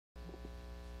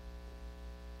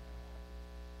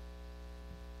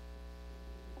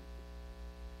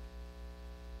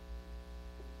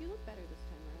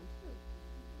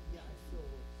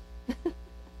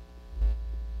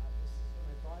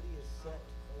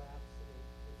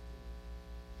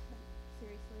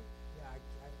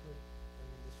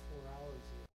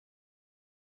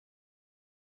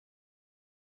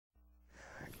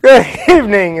Good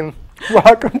evening and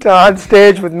welcome to On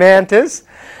Stage with Mantis.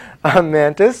 I'm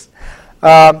Mantis.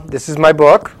 This is my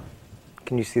book.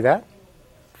 Can you see that?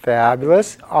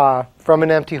 Fabulous. From an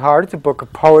Empty Heart. It's a book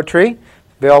of poetry.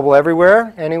 Available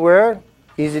everywhere, anywhere.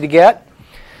 Easy to get.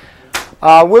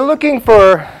 We're looking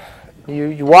for,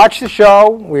 you watch the show.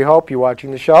 We hope you're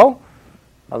watching the show.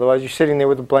 Otherwise, you're sitting there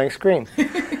with a blank screen.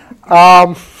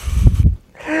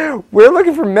 We're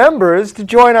looking for members to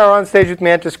join our On Stage with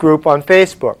Mantis group on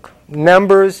Facebook.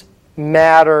 Numbers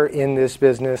matter in this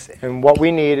business, and what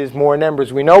we need is more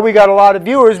numbers. We know we got a lot of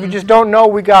viewers, we just don't know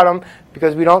we got them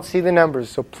because we don't see the numbers.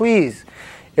 So please,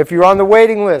 if you're on the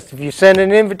waiting list, if you send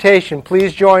an invitation,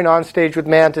 please join On Stage with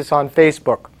Mantis on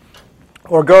Facebook.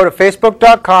 Or go to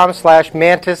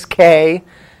facebook.com/MantisK,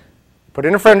 put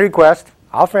in a friend request,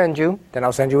 I'll friend you, then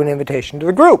I'll send you an invitation to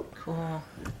the group. Cool.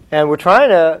 And we're trying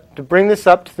to bring this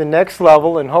up to the next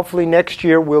level, and hopefully next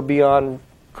year we'll be on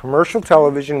commercial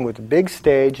television with a big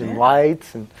stage and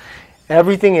lights and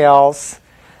everything else.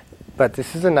 But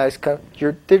this is a nice,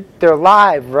 they're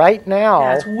live right now.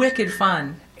 Yeah, it's wicked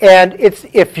fun. And it's,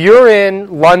 if you're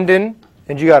in London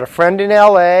and you got a friend in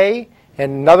LA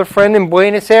and another friend in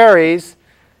Buenos Aires,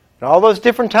 and all those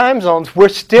different time zones, we're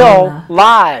still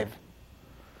live.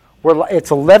 It's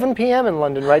 11 p.m. in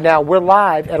London right now. We're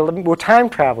live at 11. We're time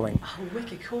traveling. Oh,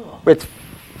 wicked cool. It's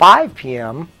 5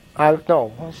 p.m.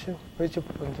 No,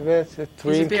 it's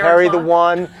 3, carry the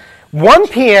 1. 1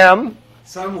 p.m.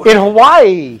 Somewhere. in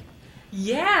Hawaii.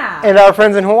 Yeah. And our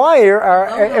friends in Hawaii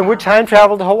and we're time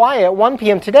traveled to Hawaii at 1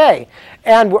 p.m. today.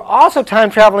 And we're also time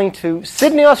traveling to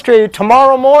Sydney, Australia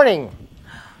tomorrow morning.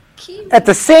 Cute. At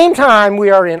the same time,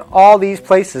 we are in all these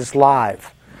places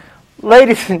live.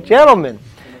 Ladies and gentlemen,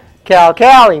 Cal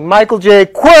Cali, Michael J.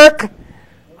 Quirk.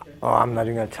 Oh, I'm not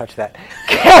even going to touch that.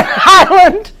 Ken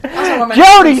Highland,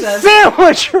 Jody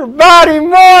Sandwich,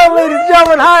 Urbati-Moore, ladies and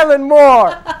gentlemen, Highland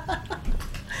Moore.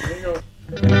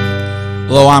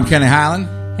 Hello, I'm Kenny Highland.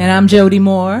 And I'm Jody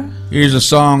Moore. Here's a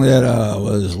song that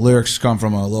lyrics come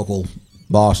from a local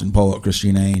Boston poet,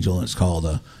 Christina Angel, and it's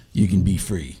called You Can Be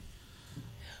Free.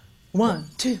 1,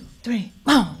 2, 3,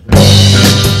 boom.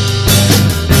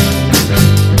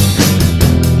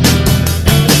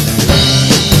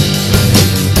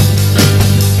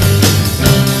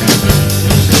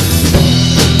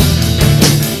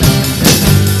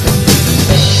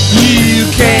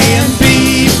 Can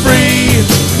be free,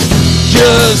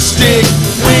 just stick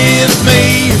with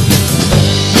me.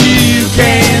 You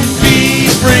can be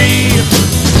free,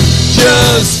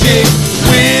 just stick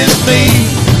with me.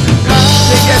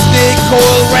 Take that snake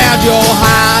coil around your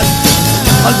heart,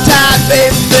 untie it,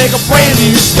 baby, make a brand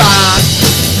new start.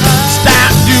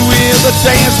 Stop doing the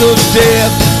dance of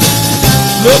death.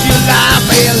 Love your life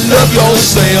and love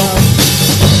yourself.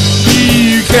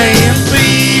 You can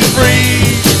be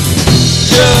free,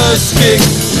 just stick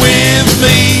with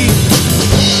me.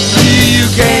 You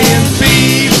can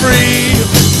be free,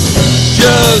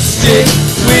 just stick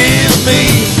with me.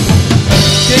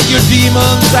 Take your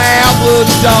demons out the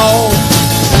door,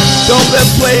 don't let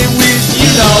them play with you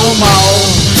no more.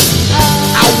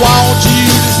 I want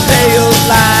you to stay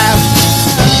alive,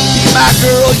 be my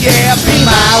girl, yeah, be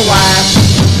my wife.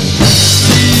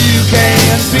 You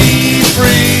can be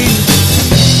free,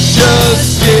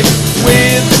 just stick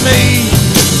with me.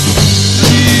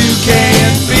 You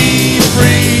can be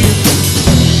free,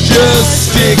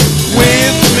 just stick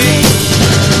with me.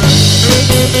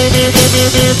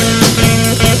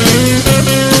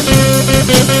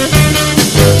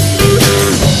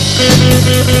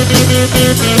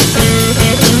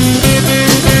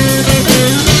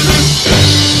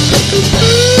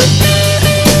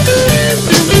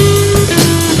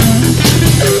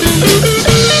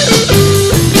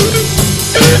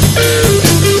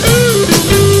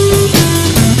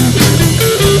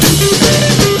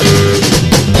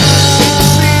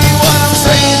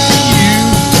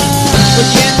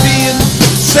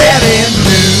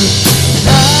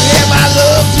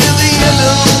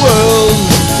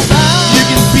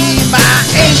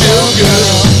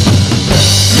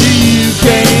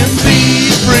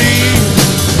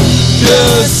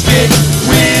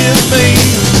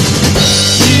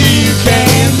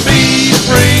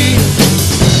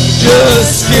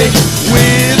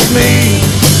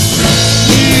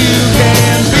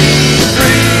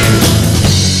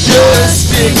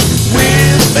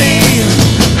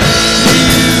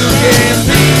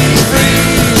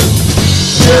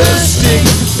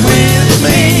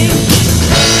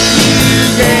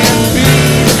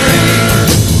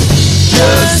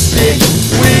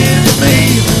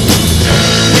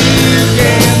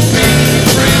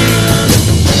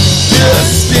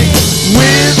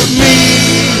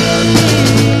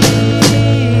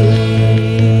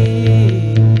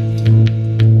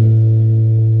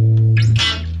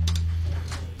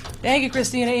 Thank you,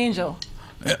 Christina Angel.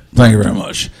 Yeah, thank you very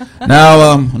much.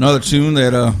 Now, another tune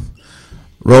that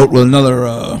wrote with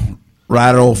another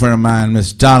writer, old friend of mine,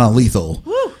 Miss Donna Lethal.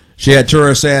 Woo. She had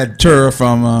Sad Tour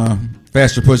from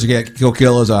Faster Pussycat Kill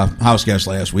Kill as a house guest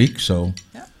last week. So,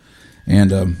 Yep.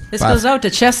 and This goes out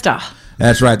to Chester.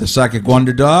 that's right, the Psychic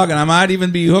Wonder Dog, and I might even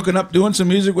be hooking up doing some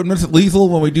music with Miss Lethal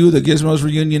when we do the Gizmos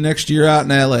reunion next year out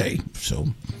in L.A. So,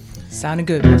 Sounded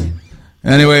good, man.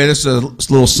 anyway, this is a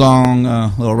little song,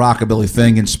 a little rockabilly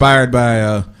thing, inspired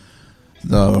by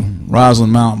the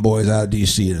Roslyn Mountain Boys out of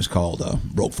D.C., and it's called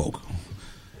Rope Folk.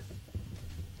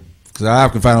 Because I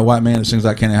can find a white man that sings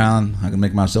like Kenny Highland, I can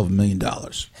make myself $1 million.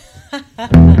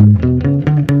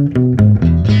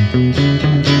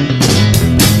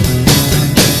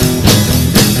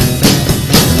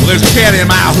 Well, there's a cat in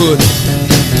my hood.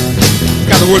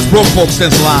 Got the words Rope Folk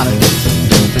stencil on it.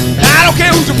 Now, I don't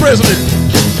care who's the president.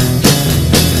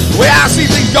 The way I see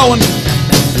things going,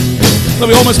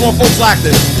 there'll be almost more folks like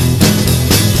this.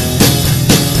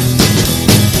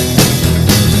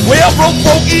 Well, broke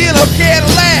folk in a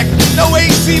Cadillac. No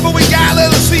AC, but we got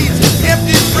little seats.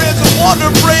 Empty friends and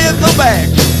Wonder Bread in the back.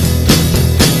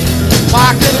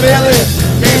 Parked in the belly,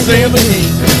 can't stand the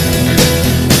heat.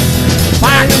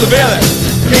 Parked in the belly,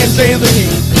 can't stand the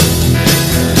heat.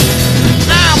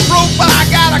 I'm broke, but I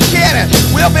got a caddy.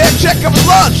 Welfare check of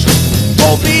lunch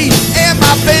for me and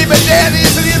my baby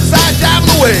daddy's an inside job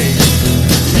of the way.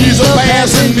 He's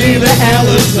a-passing me the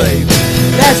Alizé.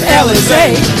 That's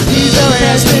Alizé. He's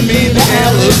a-passing me the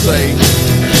Alizé.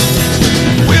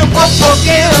 We're broke folk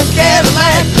in a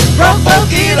Cadillac. Broke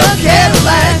folk in a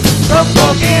Cadillac. Broke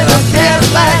folk in a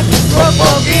Cadillac. Broke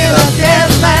folk in a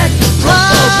Cadillac. Broke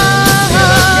folk in a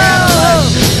Cadillac.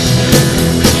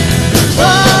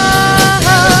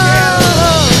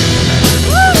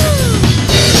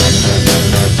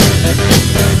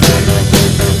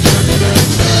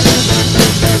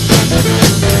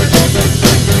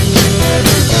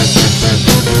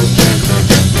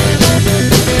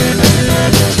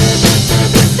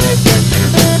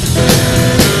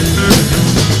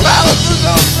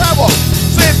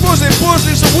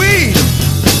 Pussy, some weed.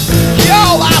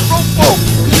 Y'all are broke folk.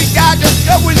 We got just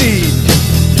what we need.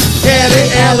 Caddy,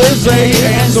 Alizé,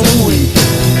 and some weed.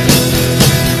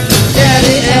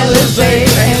 Caddy, Alizé,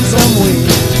 and some weed.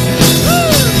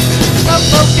 Broke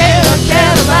folk in a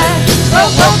Cadillac.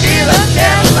 Broke folk in a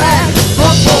Cadillac.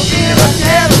 Broke folk in a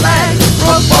Cadillac.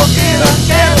 Broke folk in a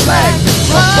Cadillac.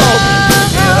 Broke folk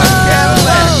in a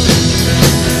Cadillac.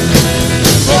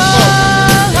 Broke folk.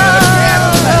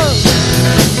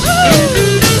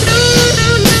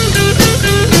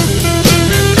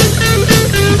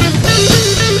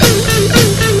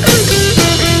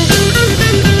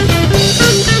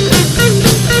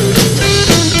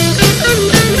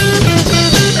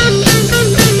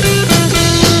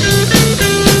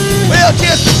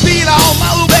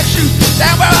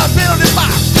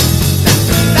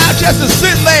 Just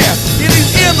sitting there, and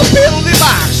he's in the penalty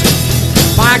box.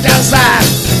 Parked outside,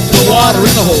 with water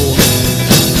in the hole.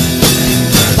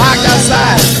 Parked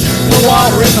outside, with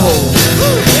water in the hole.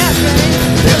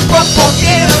 There's broke folk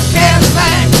in a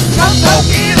Cadillac. Broke folk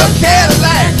in a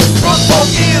Cadillac. Broke folk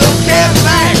in a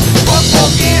Cadillac. Broke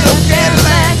folk in a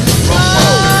Cadillac. Broke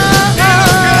folk in a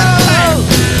Cadillac.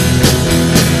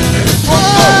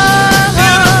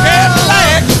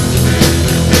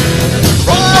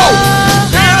 Broke folk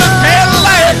in a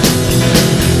Cadillac.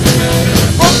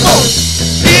 Broke folk.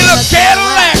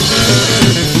 Cadillac.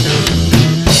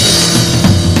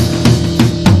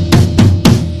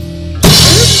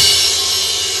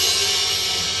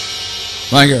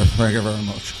 Thank you very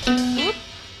much.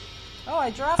 Oh, I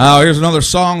dropped Here's another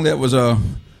song that was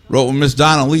wrote with Miss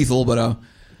Donna Lethal, but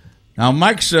now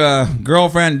Mike's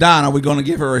girlfriend Donna, we're going to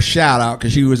give her a shout out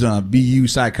because she was in a BU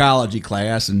psychology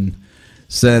class and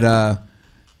said,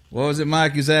 what was it,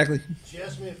 Mike, exactly? She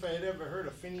asked me if I had ever heard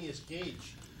of Phineas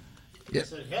Gage. Yep. I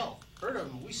said, hell, heard of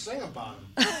him. We sing about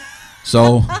him.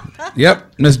 So,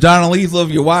 yep, Miss Donna Lethal, if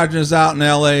you're watching us out in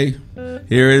L.A.,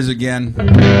 here it is again.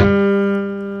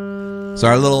 It's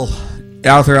our little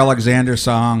Arthur Alexander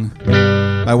song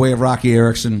by way of Rocky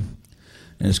Erickson,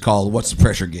 and it's called What's the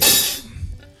Pressure Gauge?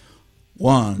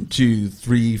 1, 2,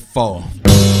 3, 4.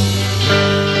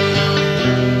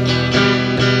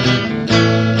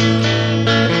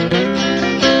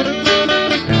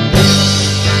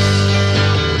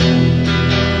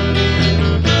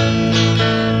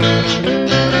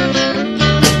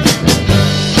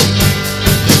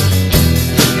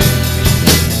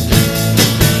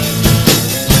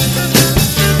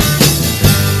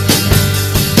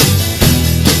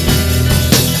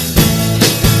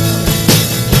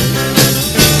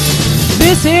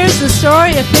 This here's the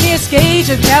story of Phineas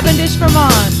Gage of Cavendish,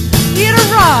 Vermont. He had a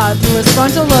rod through his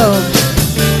frontal lobe.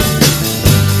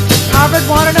 Harvard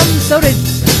wanted him, so did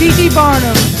P.T.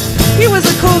 Barnum. He was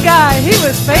a cool guy, he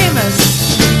was famous.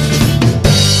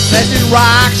 Blasting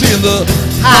rocks in the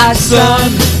hot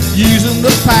sun, using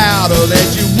the powder that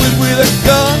you would with a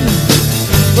gun.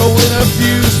 Throwing a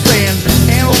fuse fan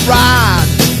and a rod,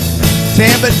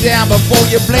 tamp it down before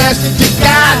you blast it to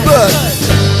God. But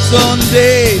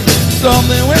someday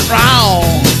something went wrong,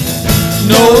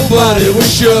 nobody was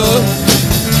sure.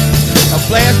 A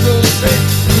blast was set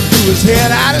through his head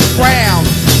out his crown,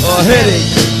 a headache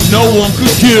no one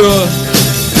could cure.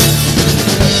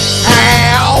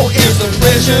 How is the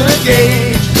pressure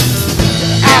gauge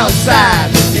outside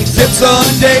except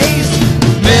Sundays?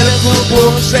 Medical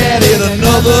books added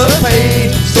another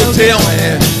page. So tell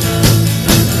me,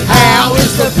 how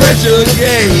is the pressure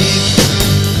gauge?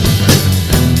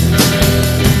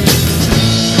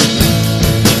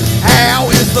 How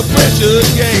is the pressure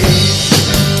gauge?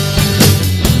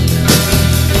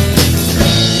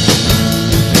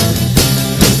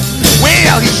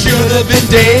 Well, he should have been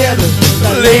dead.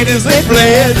 The ladies they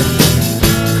fled,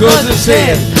 'cause his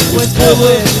head was full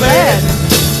of lead.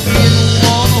 In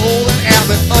one hole and out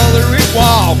the other he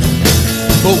walked.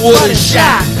 But what a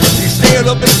shock, he stared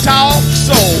up and talked.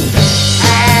 So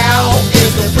how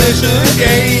is the pressure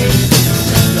gauge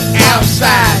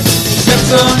outside except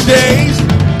Sundays?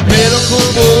 Medical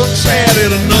books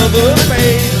added another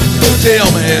page. So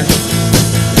tell me,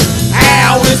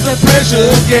 how is the pressure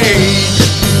gauge?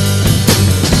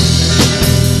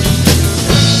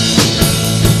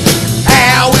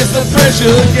 How is the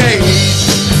pressure gauge?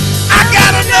 I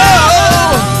gotta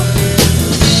know.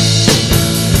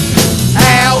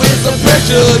 How is the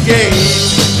pressure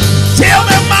gauge? Tell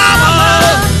me,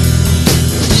 mama.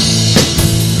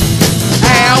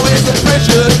 How is the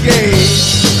pressure gauge?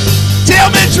 Tell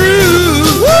me true.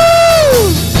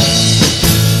 Woo!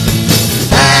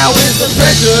 How is the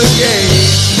pressure gauge?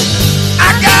 I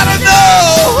gotta know.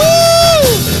 Woo!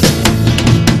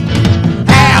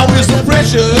 How is the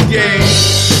pressure gauge?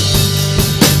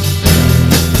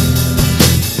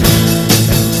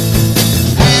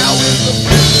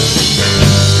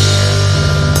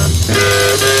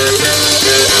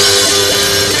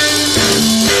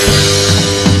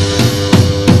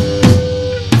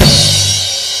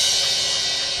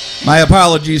 My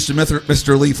apologies to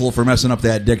Mr. Lethal for messing up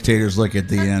that dictator's lick at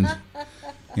the end.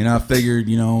 You know, I figured,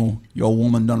 you know, your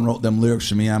woman done wrote them lyrics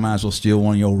for me. I might as well steal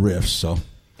one of your riffs, so.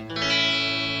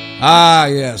 Ah,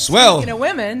 yes. Well, speaking of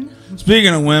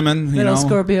women, you Little know.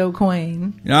 Scorpio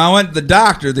Queen. You know, I went to the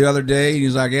doctor the other day.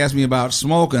 He's like, asked me about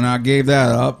smoking. I gave that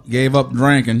up, gave up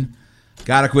drinking.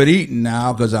 Got to quit eating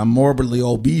now because I'm morbidly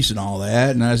obese and all that.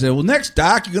 And I said, well, next,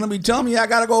 doc, you're going to be telling me I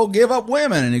got to go give up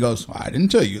women. And he goes, well, I didn't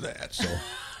tell you that, so.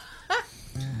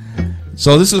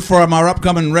 So this is for our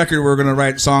upcoming record. We're going to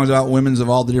write songs about women of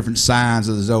all the different signs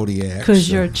of the zodiac. Because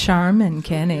so. you're charming,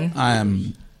 Kenny. I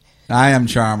am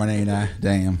charming, ain't I?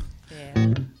 Damn.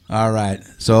 Yeah. All right.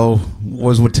 So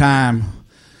was with time.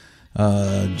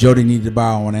 Jody needed to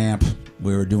borrow an amp.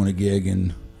 We were doing a gig,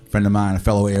 and a friend of mine, a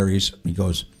fellow Aries, he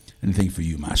goes, anything for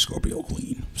you, my Scorpio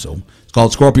Queen. So it's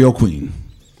called Scorpio Queen.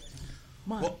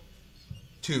 1,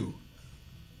 2.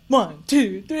 1,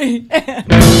 2, 3.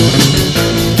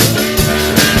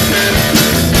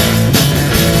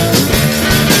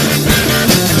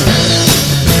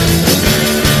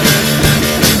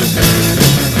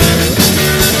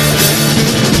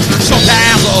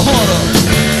 Sometimes a hunter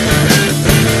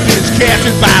gets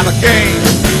captured by the game.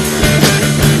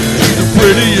 She's the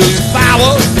prettiest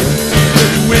flower that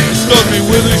you went and stuck me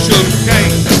with a sugar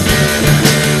cane.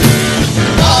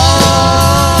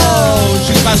 Oh,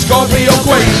 she's my Scorpio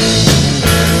Queen.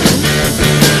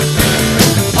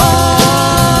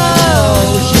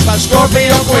 Oh, she's my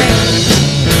Scorpio Queen.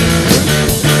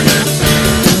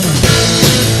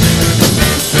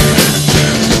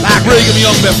 Like Brigham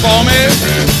Young before me,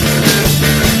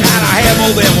 gotta have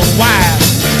more than one wife.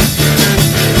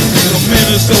 She's a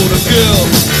Minnesota girl,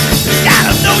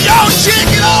 gotta know your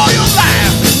chicken all your life.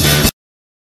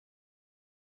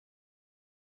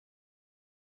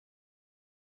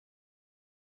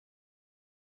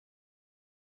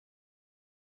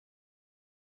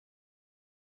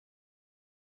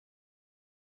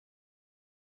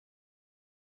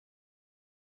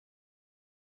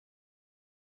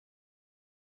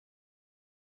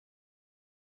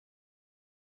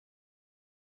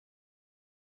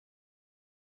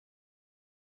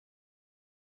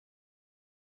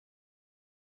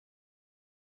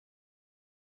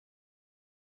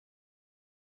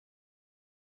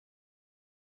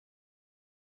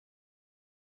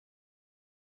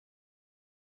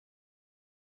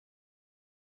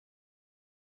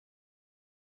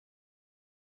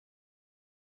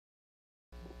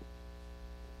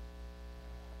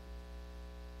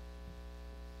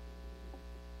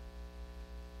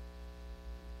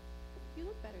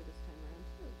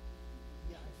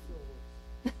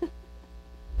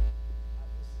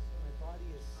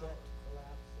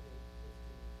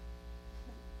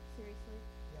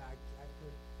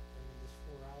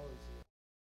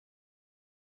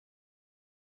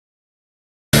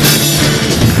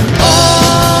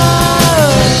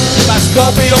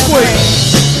 Scorpio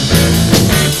queen.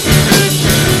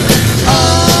 Oh,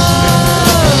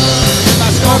 my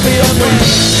Scorpio queen.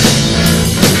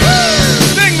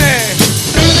 Sing there.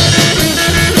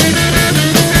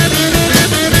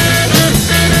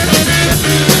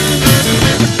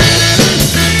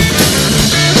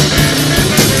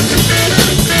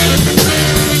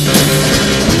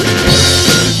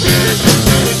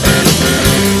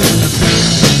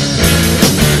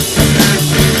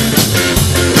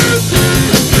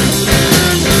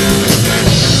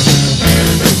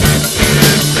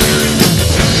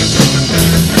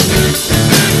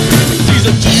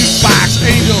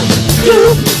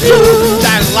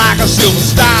 Shines like a silver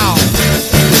star.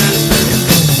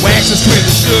 Waxes with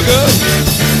the sugar.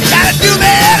 Gotta do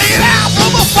that in out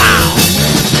from afar.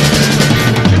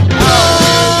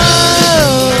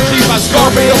 Oh, she's my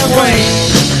Scorpio queen.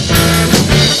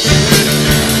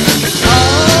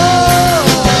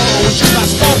 Oh, she's my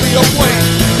Scorpio queen.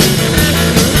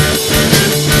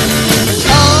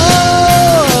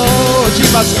 Oh,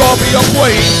 she's my Scorpio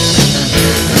queen.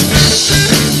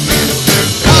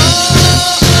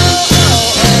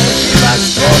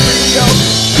 Scorpio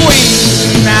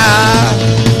queen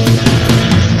now.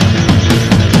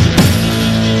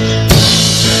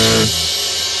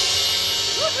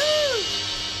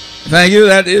 Thank you.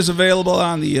 That is available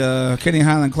on the Kenny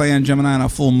Highland Clay and Gemini on a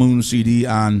Full Moon CD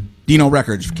on Dino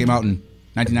Records. Came out in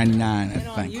 1999, And I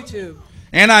on think. YouTube.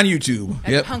 And on YouTube.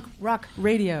 And Yep. Punk Rock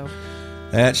Radio.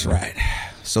 That's right.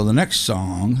 So the next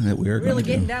song that we are going Really to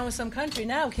getting do. down with some country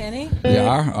now, Kenny. We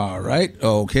are? All right.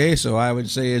 Okay. So I would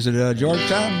say, is it George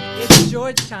time? It's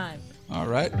George time. All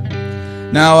right.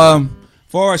 Now,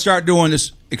 before I start doing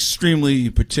this extremely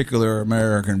particular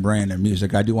American brand of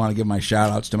music, I do want to give my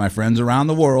shout-outs to my friends around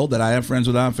the world that I have friends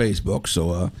with on Facebook.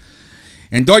 So,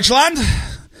 in Deutschland,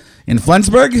 in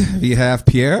Flensburg, we have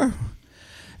Pierre,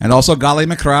 and also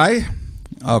Gali McCry.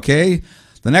 Okay.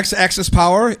 The next Axis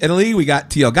Power, Italy, we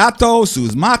got Tio Gatto,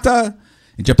 Suzmata.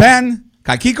 In Japan,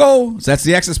 Kaikiko. So that's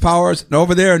the Axis Powers. And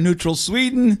over there in neutral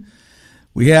Sweden,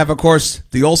 we have, of course,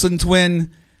 the Olsen twin,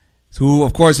 who,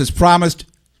 of course, has promised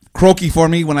croaky for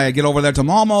me when I get over there to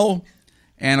Malmo.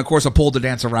 And, of course, a pole to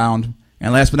dance around.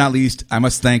 And last but not least, I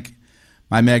must thank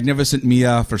my magnificent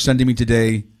Mia for sending me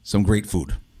today some great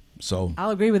food. So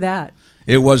I'll agree with that.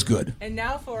 it was good. And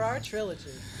now for our trilogy.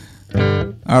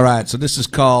 All right, so this is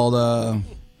called, I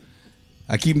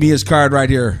keep Mia's card right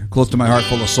here, close to my heart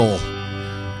full of soul.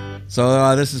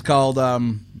 So this is called,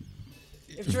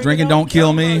 If Drinking Don't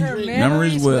Kill Me,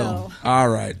 Memories Will. All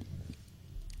right.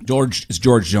 It's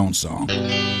George Jones' song.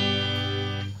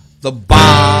 The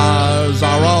bars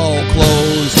are all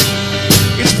closed.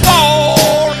 It's 4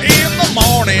 in the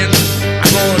morning.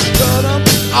 I'm going to shut them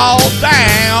all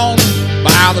down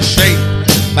by the shape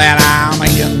that I'm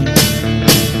in.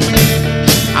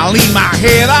 I lean my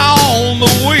head on the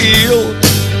wheel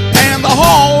and the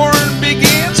horn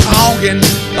begins honking.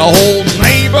 The whole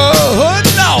neighborhood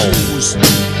knows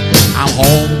I'm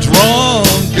home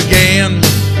drunk again.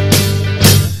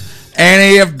 And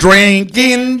if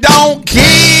drinking don't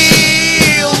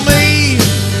kill me,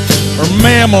 her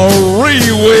memory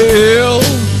will.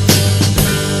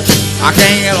 I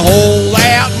can't hold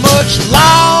out much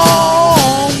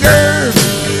longer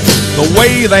the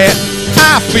way that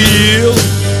I feel.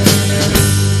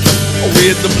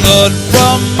 With the blood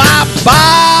from my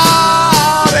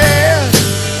body,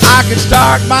 I can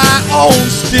start my own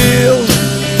still.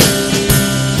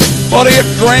 But if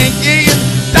drinking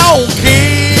don't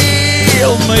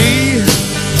kill me,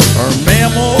 her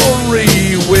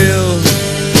memory will.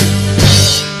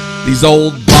 These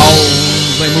old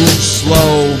bones, they move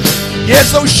slow.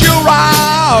 Yes, so sure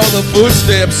are the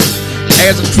footsteps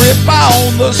as I trip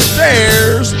on the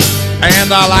stairs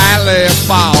and I lightly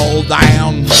fall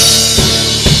down.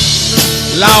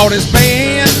 Lord, it's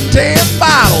been 10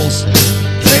 bottles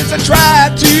since I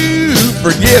tried to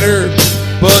forget her,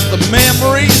 but the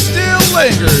memory still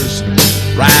lingers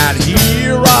right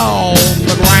here on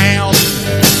the ground.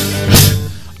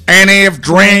 And if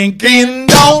drinking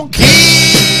don't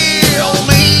kill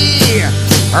me,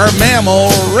 her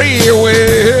memory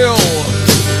will.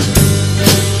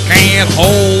 Can't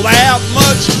hold out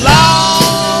much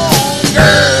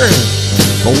longer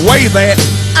the way that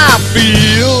I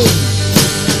feel.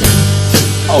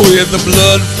 With the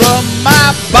blood from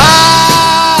my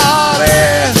body,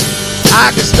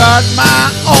 I can start my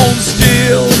own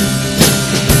still.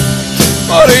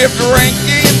 But if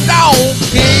drinking don't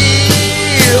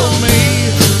kill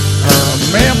me, her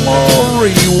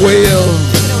memory will.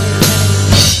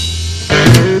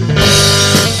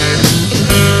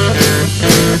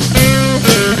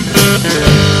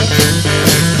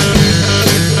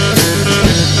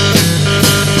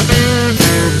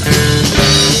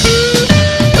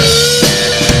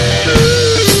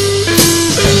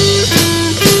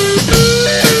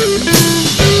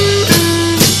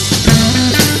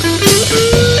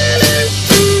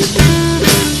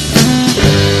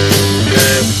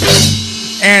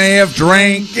 if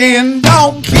drinking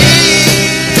don't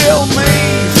kill me,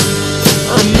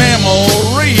 her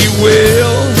memory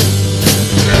will.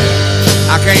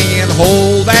 I can't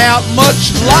hold out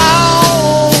much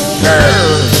longer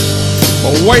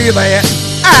the way that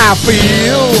I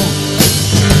feel.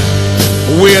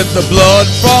 With the blood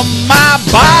from my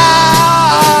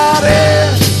body,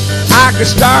 I could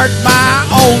start my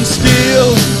own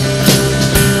still.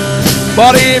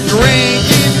 But if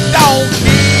drinking don't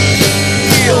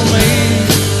kill me,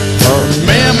 her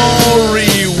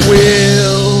memory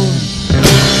will.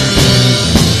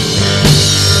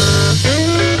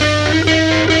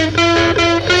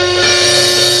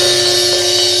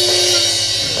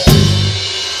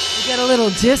 We got a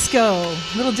little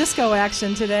disco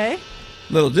action today.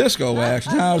 Little disco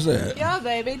action. How's that? Yeah,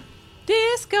 baby.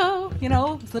 Disco. You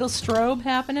know, little strobe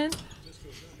happening.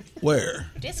 Where?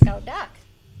 Disco duck.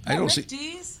 I don't see.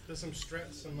 D's. There's some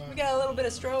We got a little bit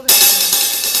of strobe happening.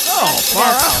 Oh, far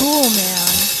That's out. cool, man.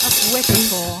 That's wicked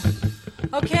cool.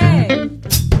 Okay.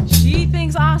 She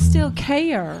thinks I still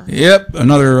care. Yep,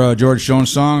 another George Jones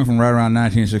song from right around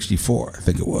 1964, I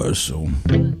think it was. So.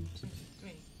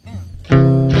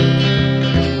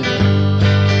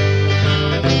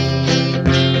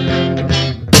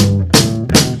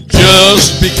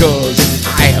 Just because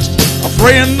I asked a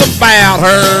friend about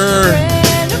her.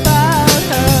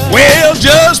 Well,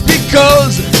 just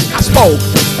because I spoke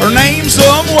her name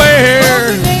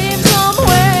somewhere.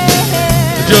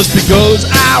 Just because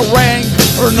I rang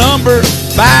her number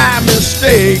by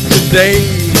mistake today.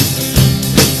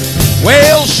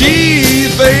 Well, she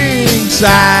thinks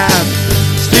I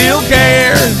still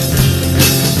care.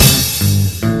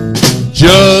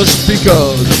 Just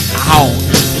because I haunt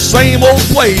the same old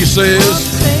places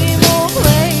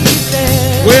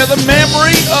where the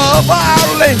memory of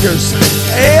our lingers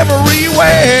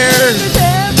everywhere.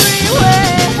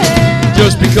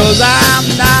 Just because I'm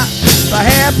not the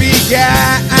happy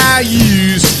guy I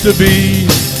used to be.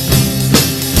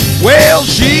 Well,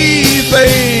 she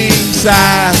thinks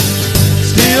I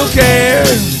still care.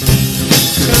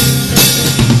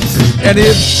 And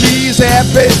if she's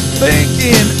happy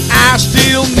thinking I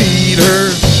still need her,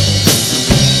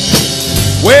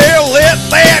 well, let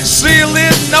that silly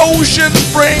notion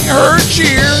bring her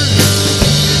cheer.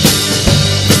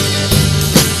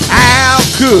 How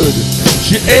could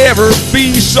she ever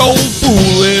be so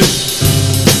foolish?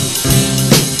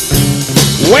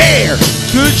 Where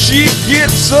could she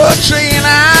get such an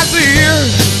idea?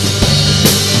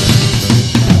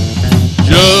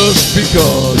 Just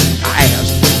because I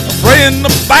asked a friend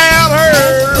about her.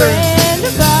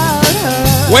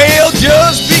 Well,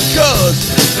 just because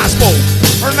I spoke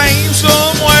her name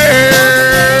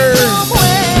somewhere.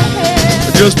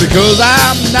 Just because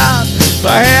I'm not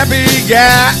the happy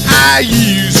guy I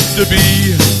used to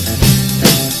be.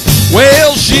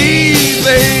 Well, she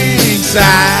thinks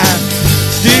I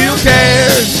still care.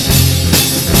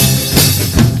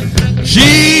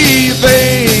 She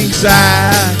thinks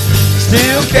I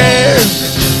still care.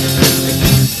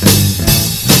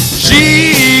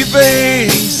 She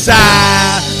thinks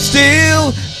I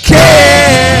still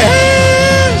care.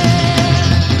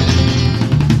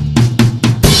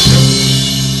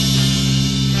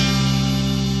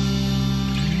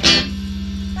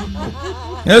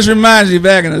 This reminds me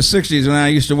back in the 60s when I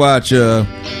used to watch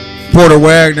Porter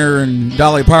Wagner and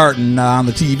Dolly Parton on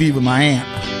the TV with my aunt.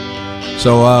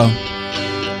 So,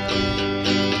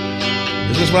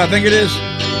 is this what I think it is?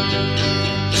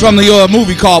 It's from the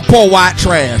movie called Poor White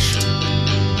Trash.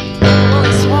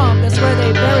 Holy swamp, that's where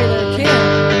they bury their kid.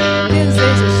 Kids,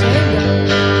 there's a shame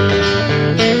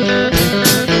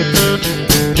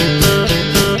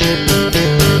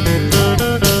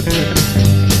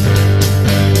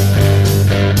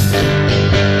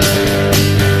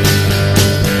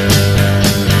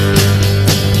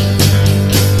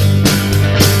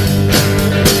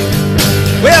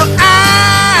Well,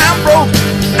 I'm broke.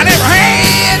 I never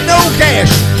had no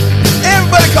cash.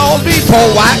 Everybody calls me poor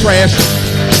white trash.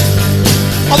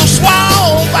 On the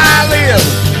swamp I live,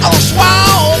 on the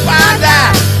swamp I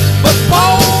die. But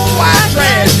poor white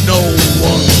trash, no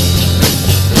one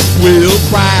will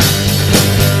cry.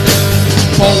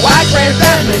 Poor white trash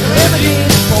doesn't make a living.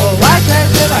 Poor white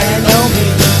trash never had no me.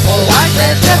 Poor white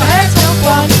trash never had some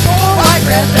fun. Poor white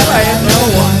trash never had no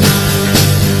one.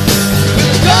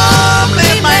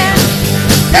 Comely man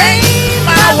came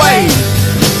my way.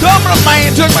 Comely man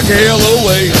took my girl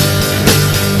away.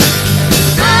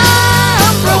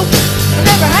 I'm broke, I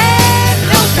never had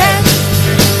no cash.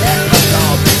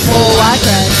 Poor white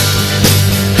trash.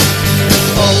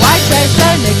 Poor white trash,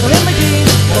 that nickel in my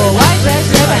jeans. Poor white trash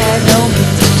never had no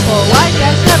means. Poor white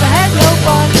trash never had no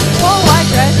fun. Poor white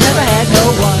trash never had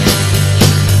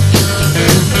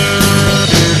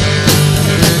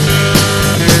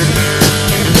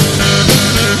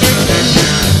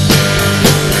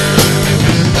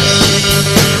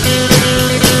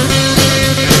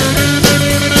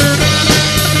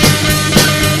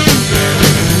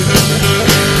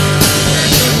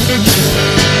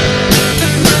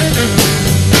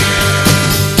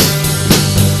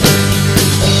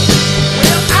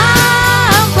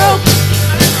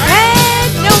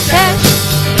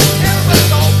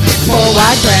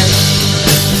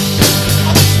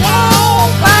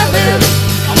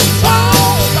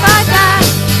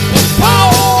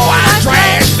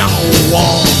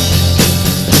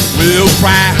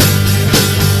cry.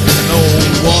 No one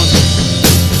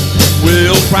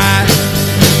will cry.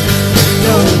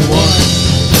 No one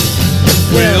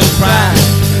will cry.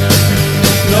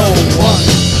 No one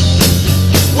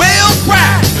will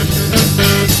cry.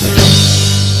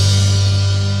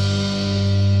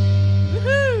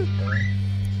 Woohoo!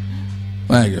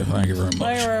 Thank you very much.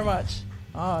 Thank you very much.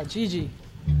 Oh, Gigi.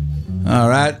 All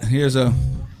right, here's a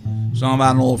song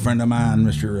about an old friend of mine,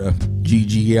 Mr.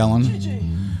 G.G. Allen. Gigi.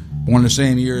 Born the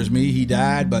same year as me. He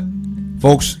died, but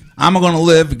folks, I'm going to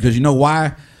live because you know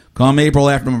why? Come April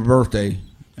after my birthday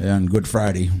and Good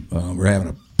Friday, we're having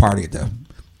a party at the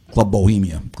Club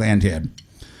Bohemia, Clantab.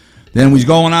 Then we's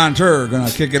going on tour. Going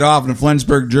to kick it off in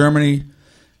Flensburg, Germany,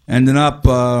 ending up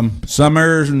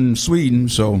summers in Sweden.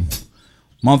 So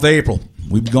month of April,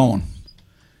 we be going.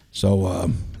 So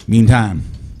meantime,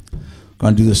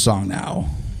 going to do this song now.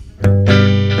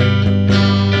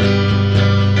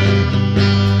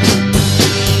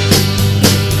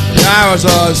 I was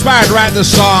inspired to write this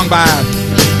song by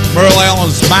Merle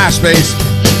Allen's MySpace.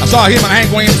 I saw him and Hank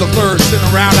Williams III sitting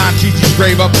around on Gigi's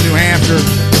grave up in New Hampshire.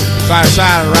 So I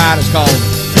decided to write. It's called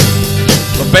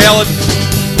The Ballad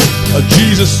of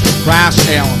Jesus Christ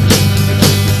Allen.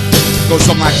 It goes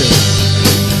something like this.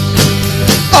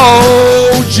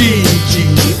 Oh, G.G.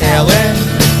 Allen,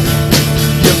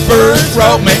 you first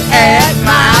wrote me at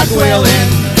my dwelling,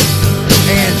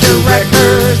 and your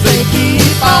records, they keep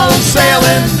on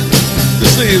selling.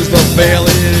 This is the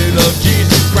ballad of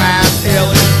Jesus Christ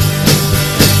Allen.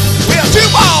 Well, two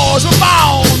boys were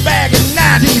born back in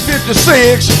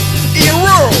 1956 in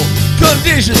rural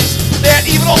conditions that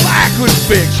even old I couldn't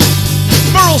fix.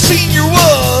 Merle Sr.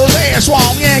 was as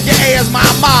swung Yankee as my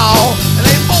ma, and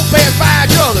they both passed by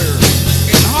each other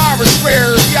in Harvard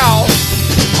Square, y'all.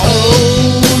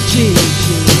 Oh, G.G.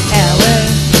 Allen,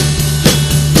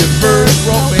 you first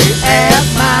wrote me at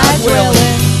my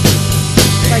dwelling,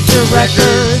 like your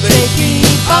records, they keep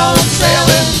on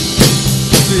selling.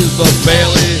 This is the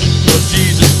ballad of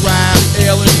Jesus Christ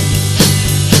Allen.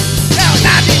 Now,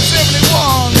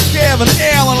 1971, Kevin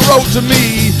Allen wrote to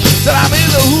me, said I'm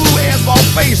in the Who and Small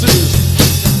Faces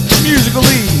musical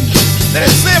league. Then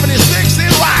at 76 in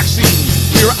Roxy,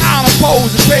 we were on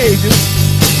opposing pages,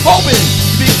 hoping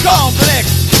to become the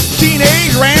next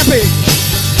Teenage Rampage.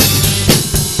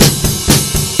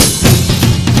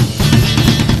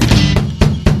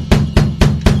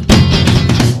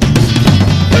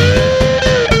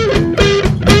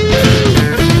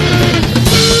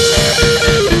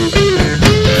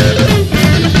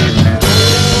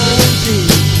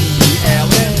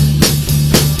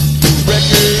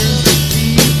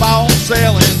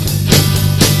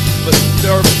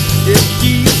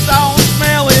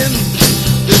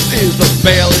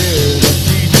 Ballad of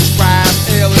Jesus Christ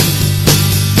Allen.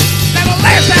 Now the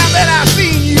last time that I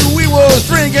seen you, we was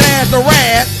drinking at the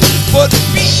Rat, but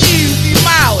you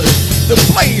demolished the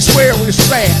place where we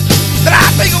sat. That I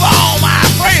think of all my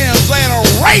friends that are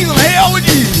raising hell with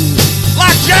you,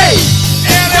 like Jay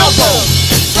and Elpo,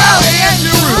 Sally and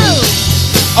Jeru.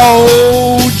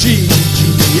 Oh,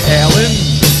 G.G. Allen,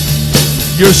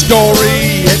 your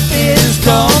story, it is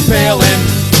compelling,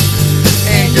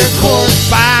 and your course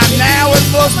by now it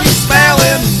must be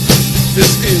smelling.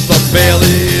 This is the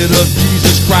ballad of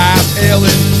Jesus Christ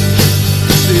Allen.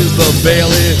 This is the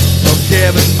ballad of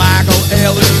Kevin Michael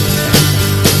Allen.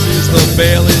 This is the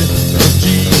ballad of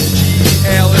G.G.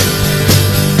 Allen.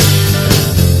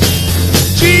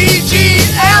 G.G.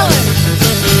 Allen.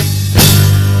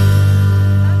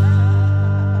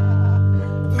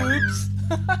 Oops.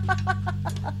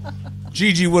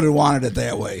 Gigi would have wanted it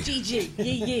that way. Gigi,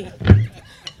 yee.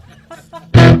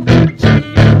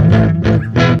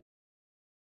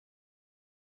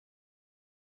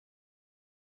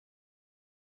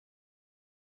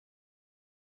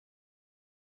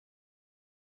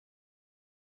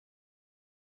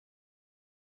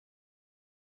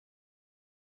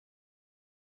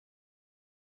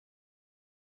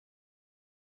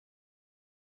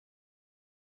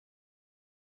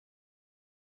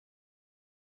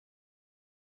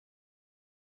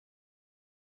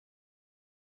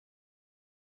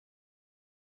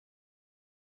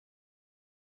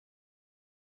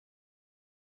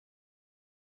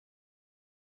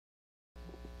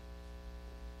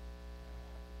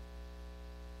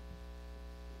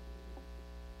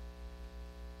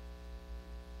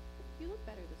 You look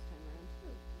better this time around, too.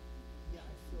 Yeah,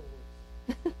 I feel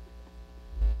worse.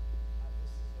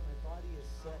 My body is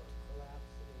set to collapse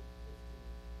at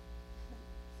 8:15.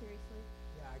 Seriously?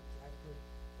 Yeah, I put,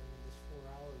 this 4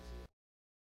 hours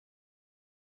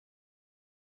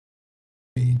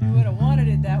here. You would have wanted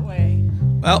it that way.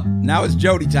 Well, now it's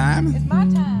Jody time. It's my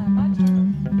time, my turn.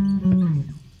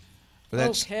 for that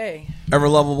Okay. ever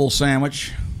lovable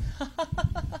sandwich.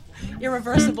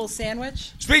 Irreversible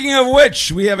sandwich. Speaking of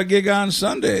which, we have a gig on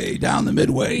Sunday down the We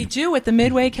Midway. do at the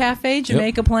Midway Cafe,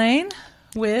 Jamaica Plain,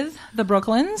 with the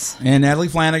Brooklyns. And Natalie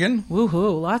Flanagan.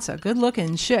 Woohoo! Lots of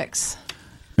good-looking chicks.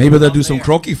 Maybe they'll do some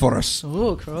croaky for us.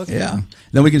 Ooh, croaky. Yeah.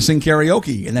 Then we can sing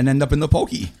karaoke and then end up in the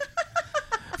pokey.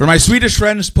 For my Swedish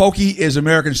friends, pokey is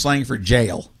American slang for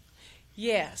jail.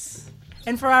 Yes.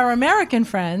 And for our American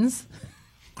friends,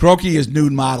 Croaky is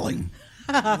nude modeling.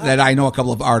 That I know a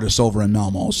couple of artists over in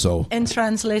Malmo, so. en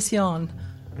translation.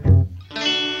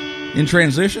 In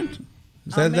transition?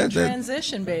 Is I'm in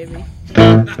transition, baby.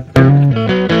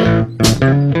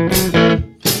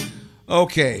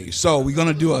 Okay, so we're going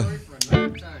to do a...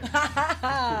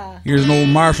 Here's an old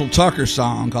Marshall Tucker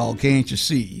song called Can't You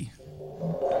See?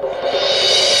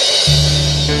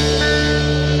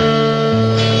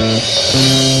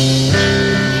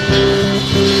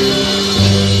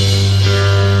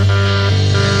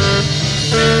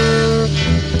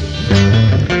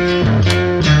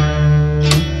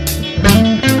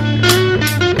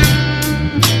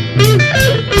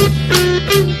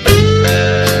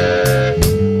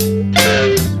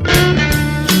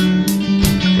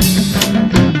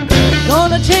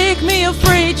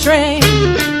 Train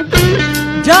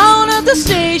down at the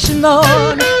station, Lord.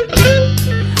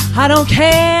 I don't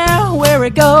care where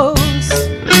it goes.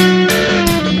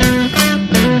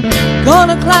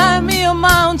 Gonna climb me a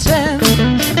mountain,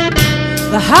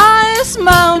 the highest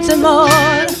mountain,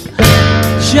 Lord.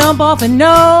 Jump off and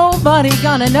nobody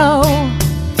gonna know.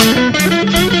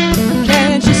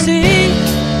 Can't you see?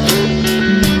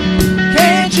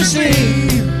 Can't you see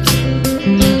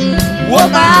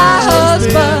what my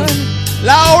husband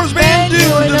Lord's been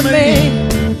doing to me?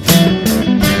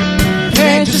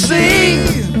 Can't you see?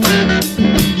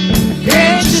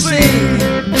 Can't you see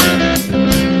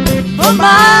what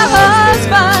my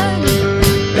husband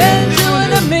been doing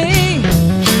to me?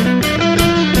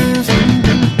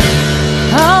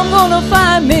 I'm gonna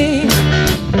find me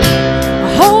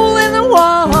a hole in the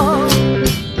wall,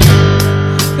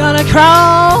 gonna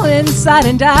crawl inside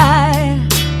and die.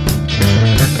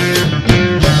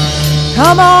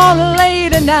 Come on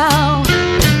later now,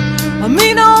 a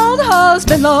mean old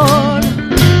husband, Lord,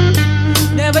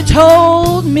 never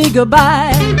told me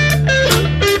goodbye.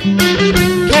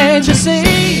 Can't you see?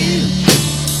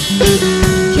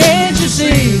 Can't you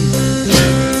see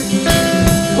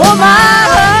what my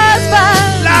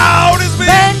husband Lord has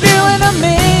been doing to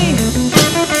me?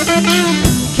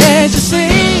 Can't you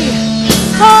see?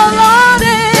 Oh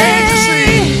Lordy,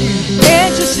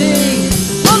 can't you see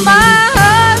what my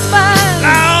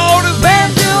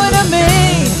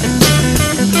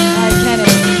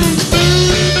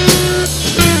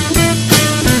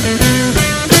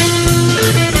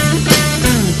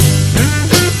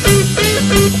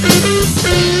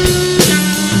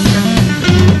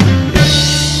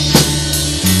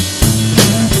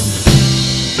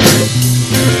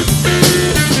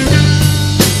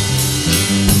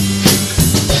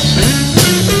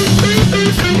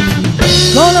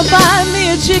gonna buy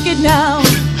me a ticket now,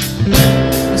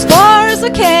 as far as I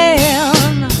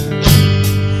can,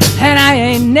 and I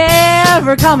ain't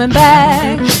never coming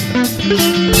back.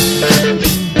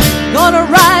 Gonna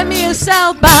ride me a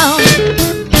southbound,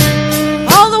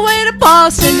 all the way to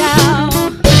Boston now,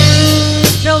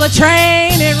 till the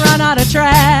train it run out of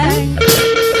track.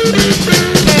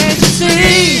 Can't you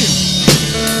see?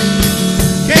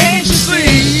 Can't you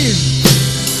see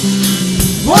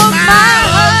What my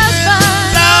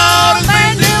husband Lord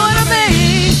been doing to me?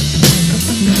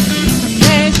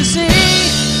 Can't you see?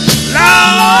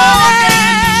 Lord,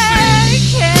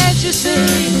 Can't you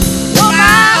see what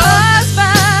my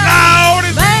husband Lord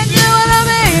has been doing to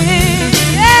me?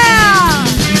 Yeah.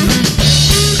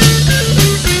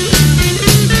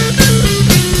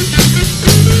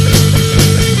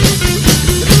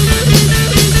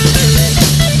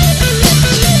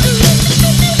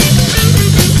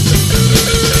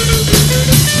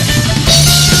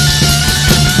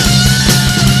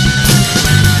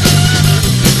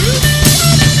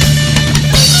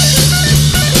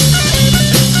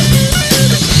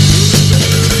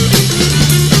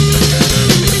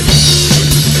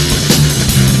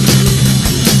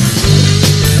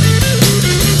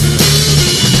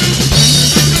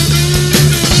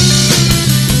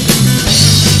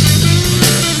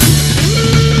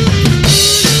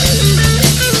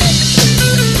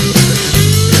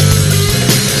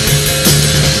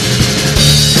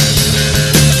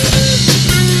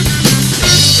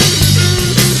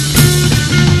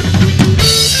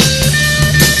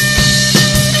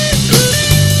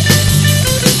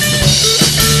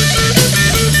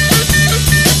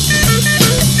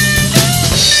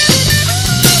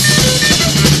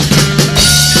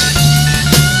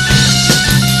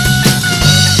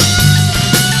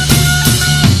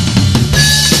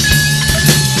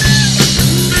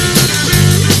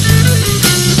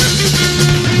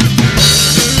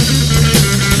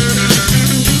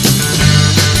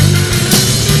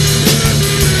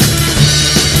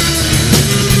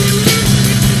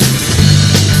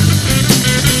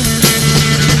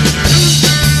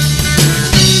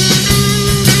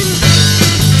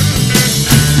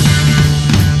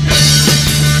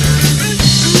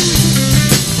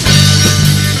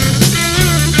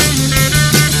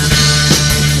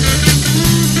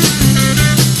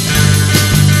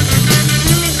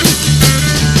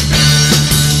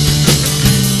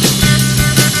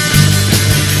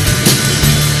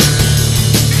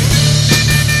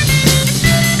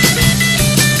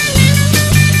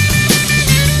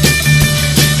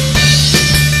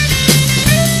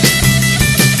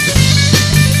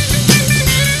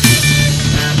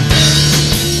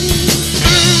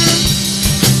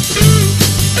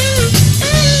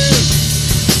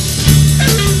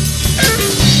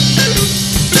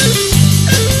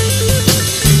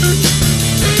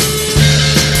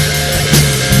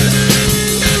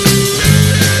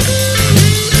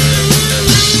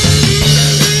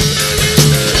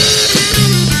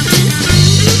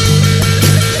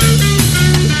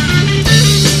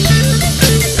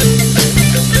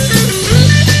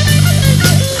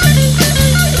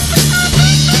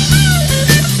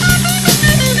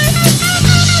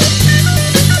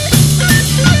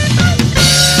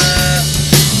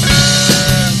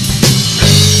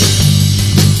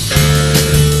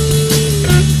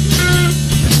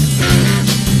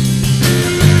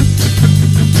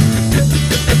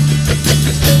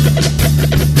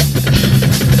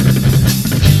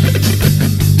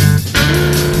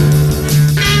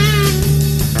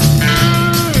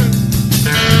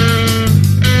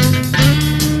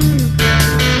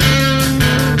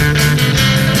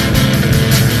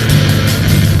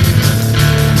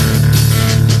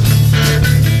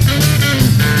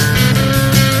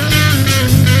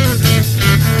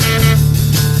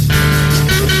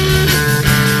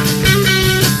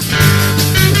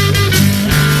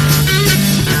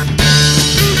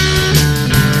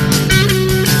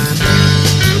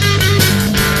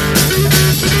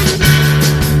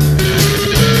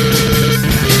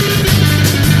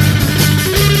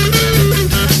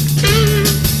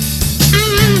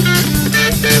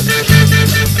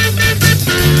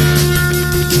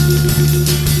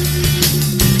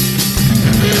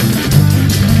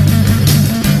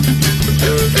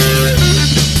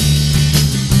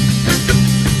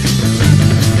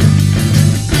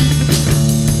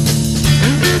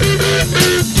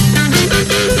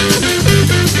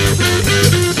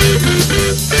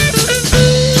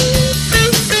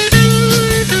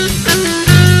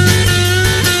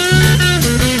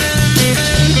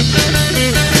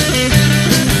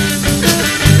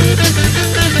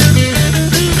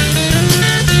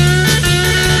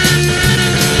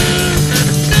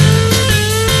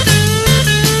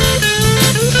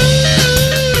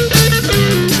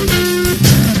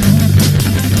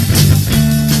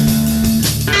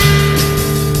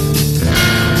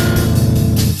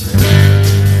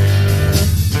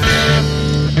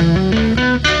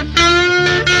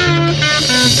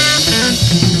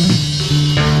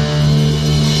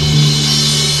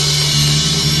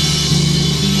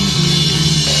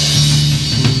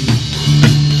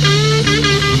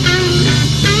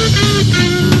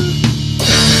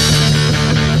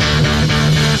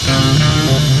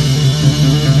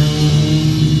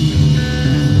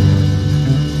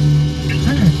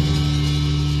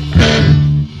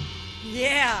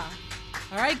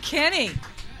 Kenny,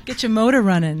 get your motor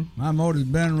running. My motor's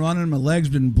been running. My leg's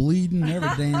been bleeding. Every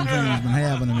damn thing's been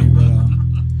happening to me.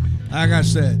 But like I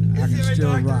said, I can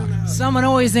still rock. Someone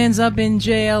always ends up in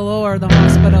jail or the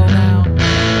hospital now.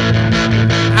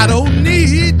 I don't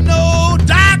need no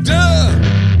doctor,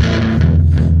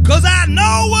 'cause I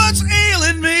know what's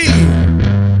ailing me.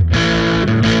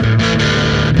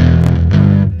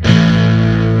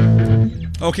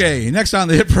 Okay, next on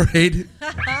the hit parade,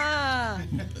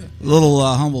 little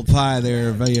humble pie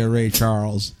there via Ray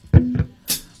Charles.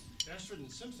 Ashford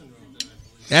and Simpson wrote that, I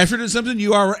believe. Ashford and Simpson,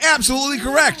 you are absolutely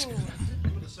correct.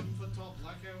 Remember the 7-foot-tall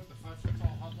black guy with the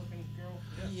 5-foot-tall hot-looking girl?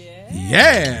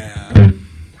 Yeah.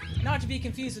 Not to be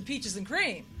confused with Peaches and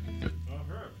Cream. Herb.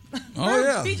 Oh,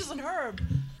 yeah. Peaches and Herb.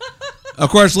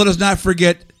 Of course, let us not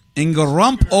forget Inga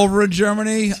Rump over in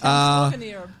Germany.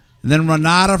 Then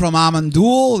Renata from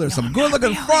Amandul. There's some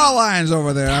good-looking Frauleins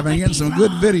over there. I've been getting some good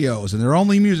videos, and they're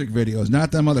only music videos,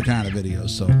 not them other kind of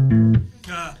videos. So, All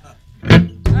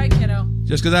right, kiddo.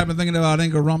 just because I've been thinking about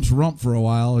Inga Rump's rump for a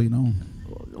while, you know.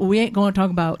 We ain't going to talk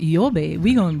about your babe.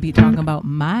 We going to be talking about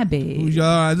my babe. This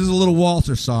is a little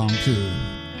Walter song, too.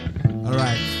 All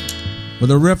right.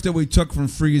 With a riff that we took from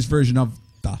Free's version of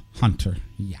The Hunter.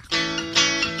 Yeah.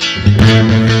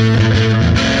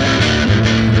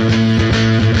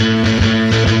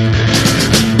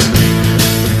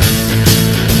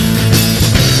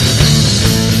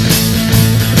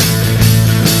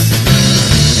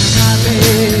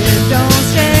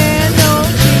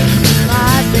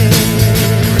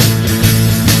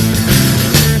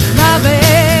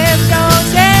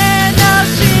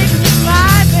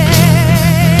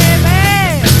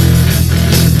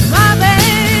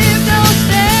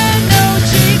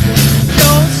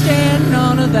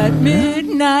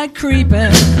 Creeping,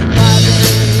 my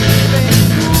baby,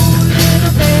 ooh,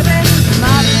 little baby,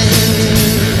 my baby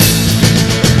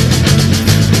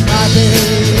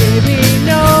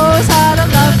knows how to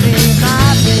love me,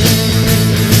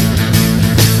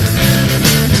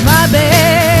 my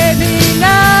baby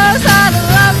knows how to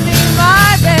love me,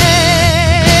 my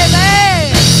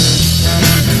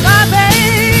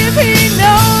baby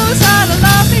knows how to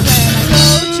love me. When I go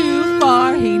too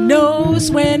far, he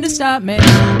knows when to stop me.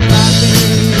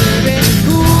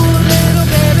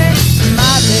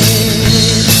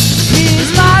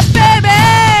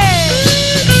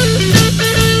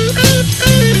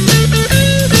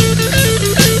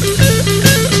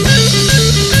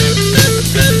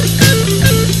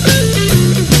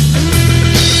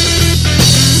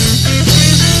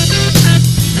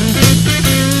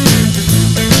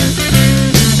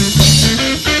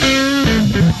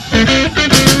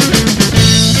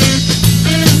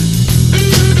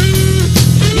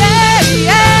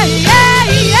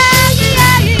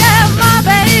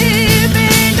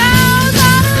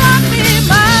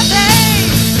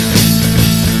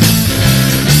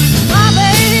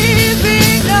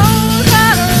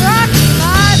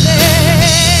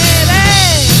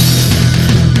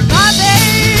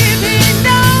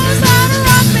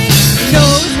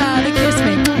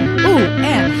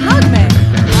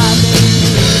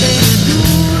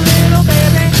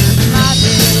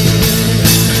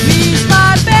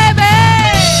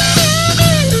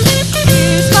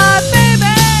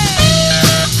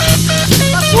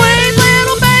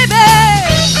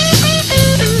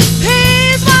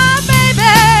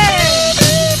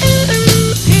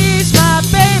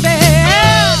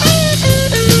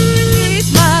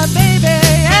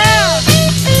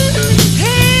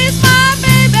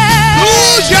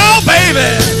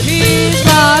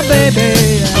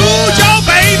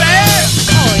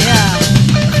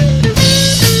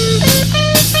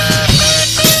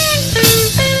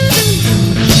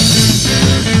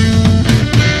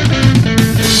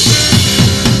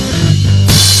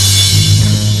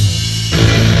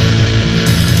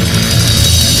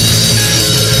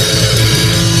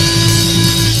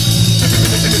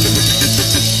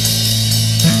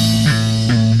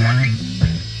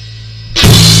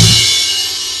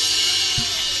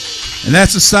 And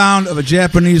that's the sound of a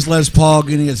Japanese Les Paul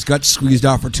getting its guts squeezed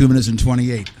out for 2 minutes and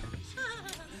 28.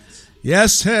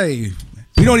 Yes, hey.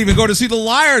 We don't even go to see the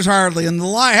Liars hardly, and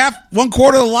one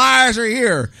quarter of the Liars are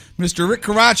here. Mr. Rick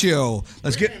Caraccio.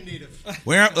 Let's give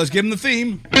him the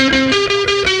theme.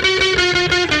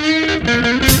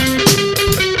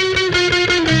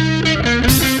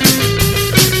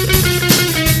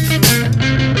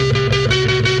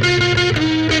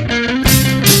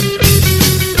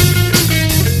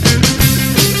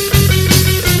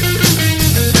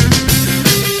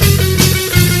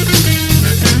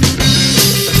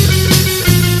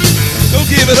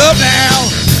 Give it up now.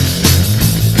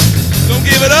 Don't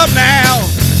give it up now.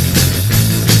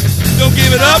 Don't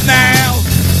give it up now.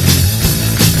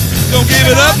 Don't give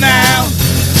it up now.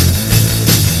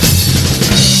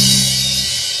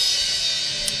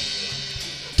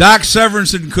 Doc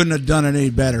Severinsen couldn't have done it any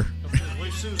better.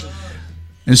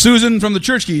 And Susan from the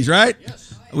Church Keys, right?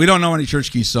 Yes. We don't know any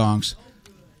Church Keys songs.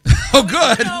 Oh,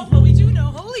 good. Well, we do know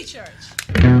Holy Church.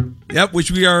 Yep, which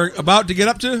we are about to get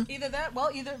up to. Either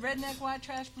Redneck, White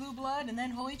Trash, Blue Blood, and then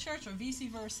Holy Church, or vice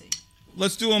versa.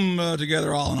 Let's do them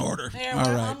together all in order. There, all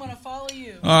well, right. I'm going to follow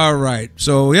you. All right.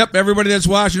 So, yep, everybody that's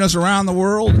watching us around the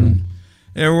world and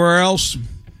everywhere else,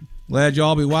 glad you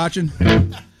all be watching.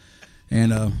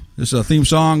 And this is a theme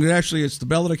song. Actually, it's the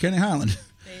Ballad of Kenny Highland.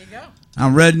 There you go.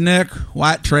 I'm Redneck,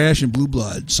 White Trash, and Blue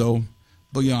Blood. So,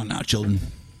 boogie on now, children.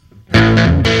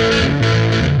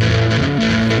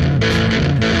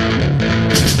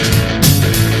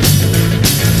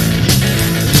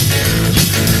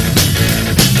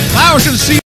 I was going to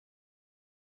see.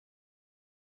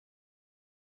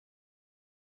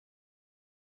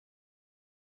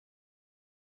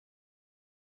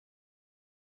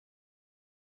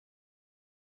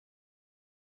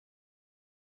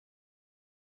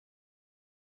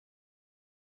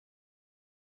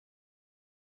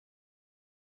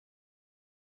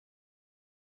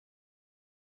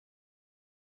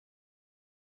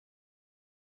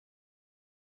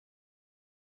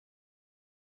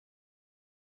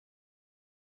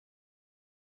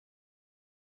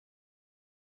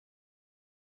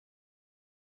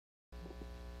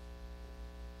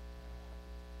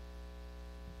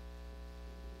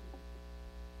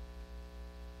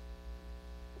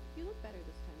 You look better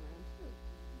this time around, too.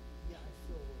 Yeah, I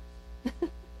feel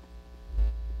worse.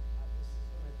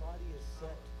 My body is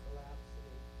set to collapse at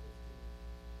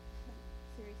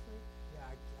 8:15. Seriously? Yeah,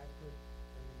 I put,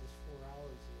 this 4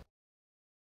 hours here.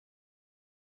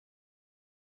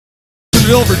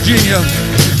 Jacksonville, Virginia.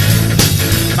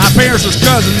 My parents was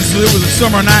cousins. It was the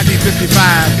summer of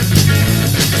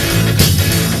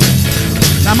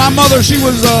 1955. Now, my mother, she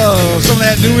was some of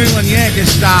that New England Yankee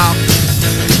style.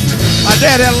 My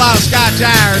dad had a lot of Scotch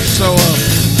Irish, so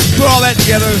put all that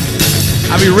together.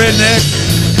 I'd be redneck,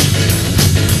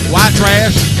 white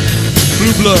trash,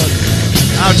 blue blood.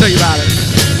 I'll tell you about it.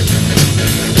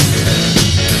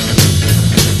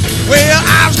 Well,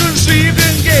 I was conceived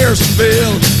in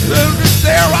Garrisonville,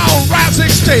 there on Route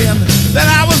 610. Then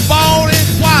I was born in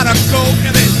Quantico,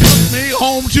 and they took me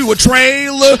home to a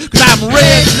trailer, 'cause I'm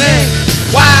redneck,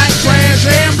 white trash,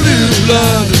 and blue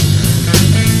blood.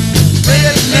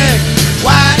 Redneck,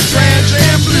 white trash,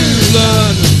 and blue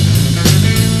blood.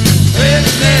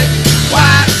 Redneck,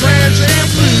 white trash,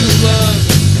 and blue blood.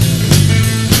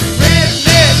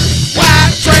 Redneck,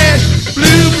 white trash,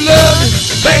 blue blood.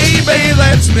 Baby,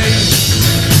 that's me.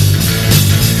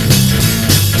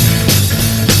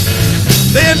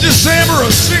 Then December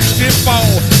of '64,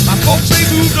 my folks, they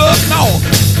moved up north.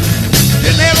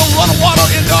 Didn't have no running water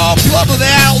in the plug of the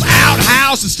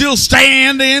outhouse is still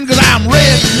standing, 'cause I'm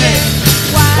redneck,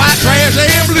 white trash,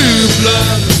 and blue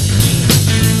blood.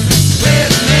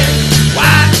 Redneck,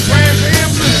 white trash,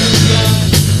 and blue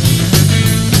blood.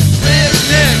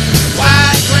 Redneck,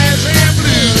 white trash, and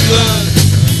blue blood.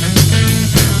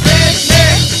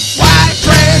 Redneck, white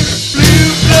trash, blue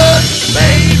blood.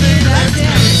 Baby, that's me.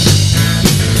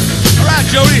 All right,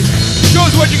 Jody, show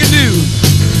us what you can do.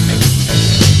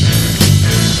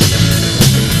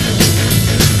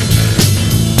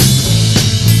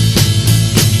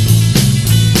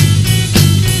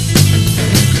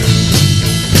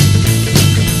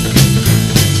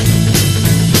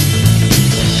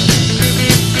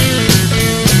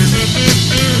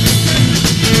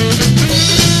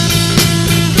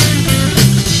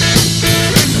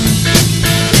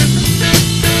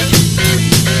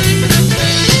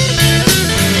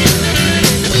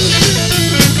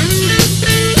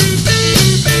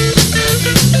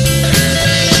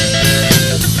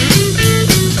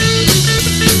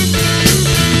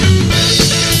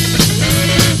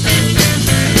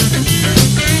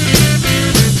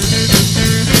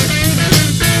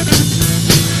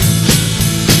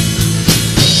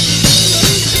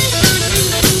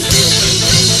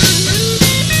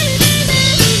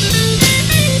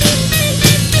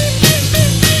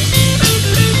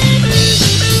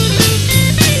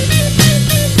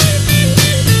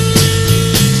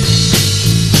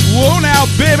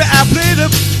 Baby, I played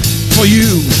it for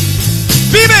you.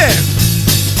 Baby!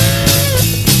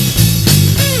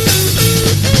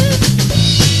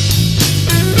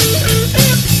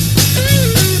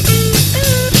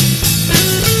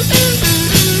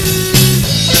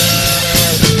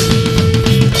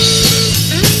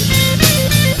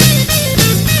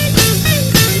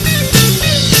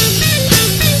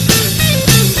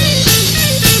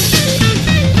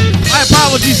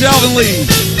 myself, and leave.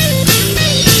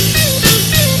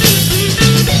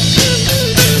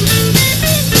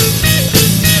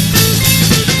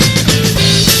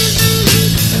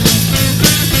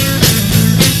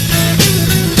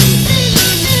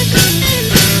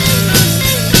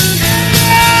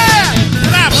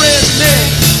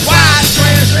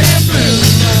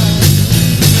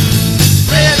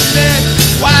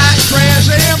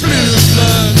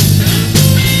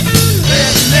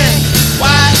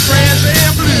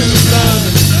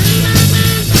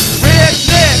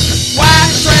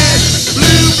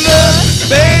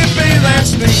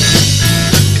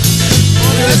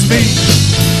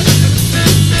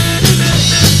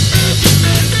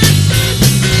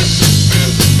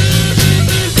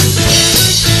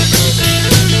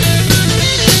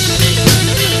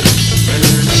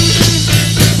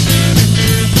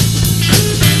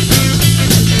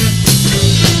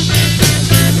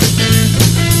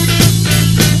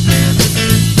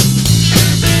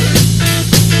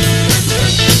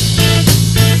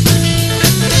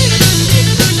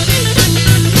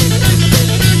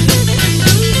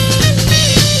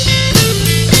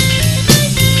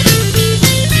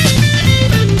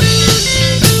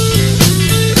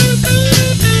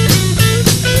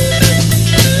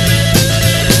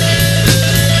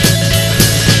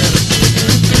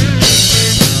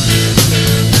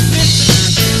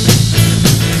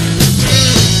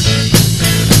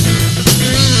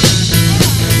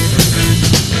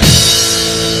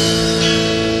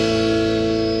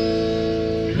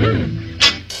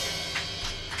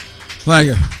 Thank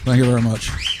you. Thank you very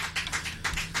much.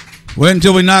 Wait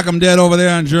until we knock them dead over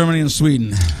there in Germany and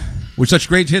Sweden with such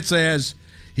great hits as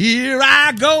Here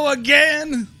I Go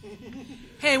Again.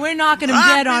 Hey, we're knocking them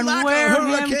dead on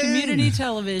Wareham Community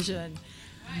Television.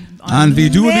 And we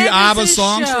do the ABBA Mantis'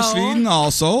 songs for show. Sweden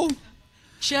also.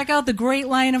 Check out the great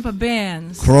lineup of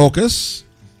bands. Crocus.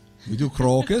 We do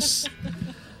Crocus.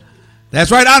 That's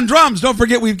right, on drums. Don't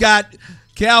forget we've got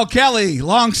Cal Kelly.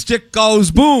 Long Stick Goes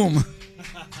Boom.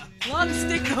 Long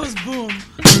stick goes boom.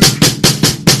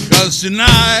 Because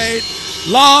tonight,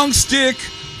 Long Stick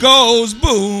Goes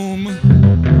Boom.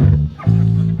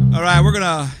 All right, we're going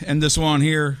to end this one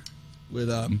here with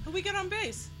Who we got on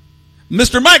bass?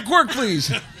 Mr. Mike Quirk,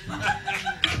 please.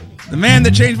 The man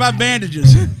that changed my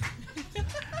bandages.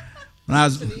 When I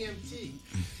was...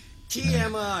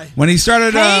 TMI. When he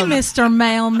started... Hey, Mr.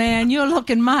 Mailman, you're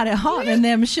looking mighty hot in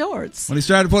them shorts. When he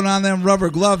started putting on them rubber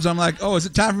gloves, I'm like, oh, is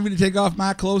it time for me to take off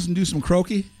my clothes and do some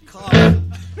croaky?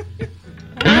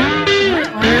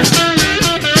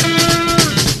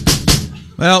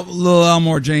 Well, a little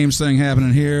Elmore James thing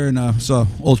happening here, and it's an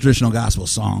old traditional gospel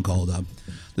song called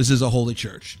This Is a Holy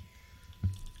Church.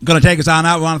 Going to take us on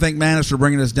out. We want to thank Mantis for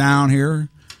bringing us down here.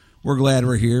 We're glad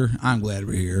we're here. I'm glad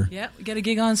we're here. Yep, we got a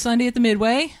gig on Sunday at the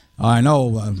Midway. I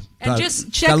know. And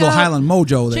just check got a little out Highland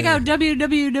mojo there. Check out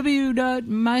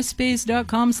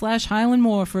www.myspace.com/Highland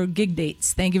Moore for gig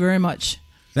dates. Thank you very much.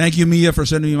 Thank you, Mia, for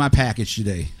sending me my package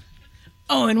today.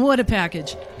 Oh, and what a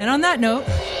package. And on that note,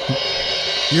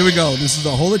 here we go. This is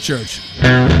the Holy Church.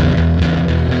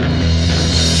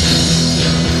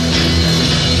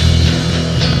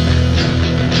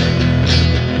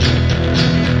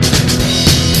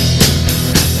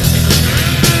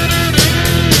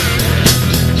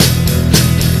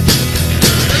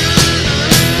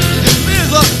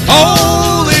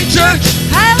 Holy Church.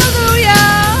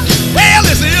 hallelujah, Well,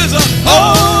 this is a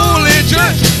holy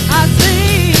church. I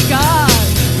see God.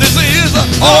 This is a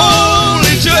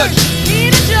holy church.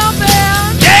 Need a jump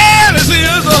in. Yeah, this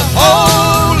is a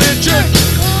holy church.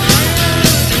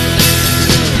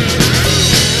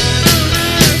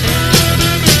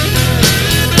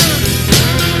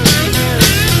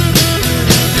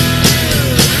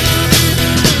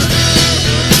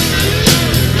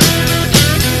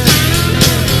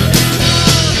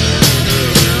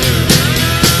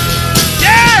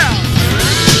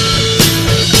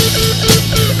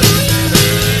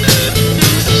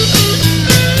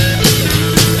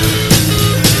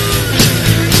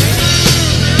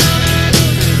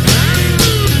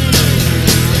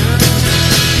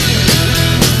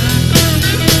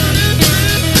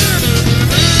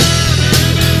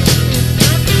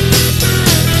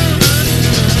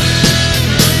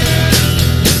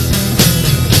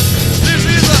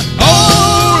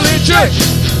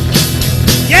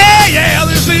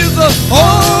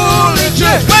 Holy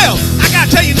church. Well, I gotta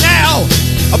tell you now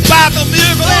about the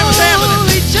miracle that was happening.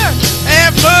 Holy church.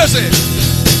 Have mercy.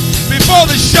 Before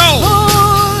the show,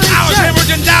 I was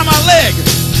hemorrhaging down my leg.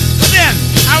 But then,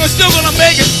 I was still gonna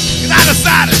make it, because I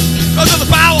decided, because of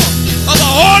the power of the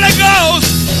Holy Ghost,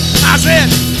 I said,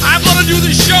 I'm gonna do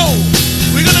the show.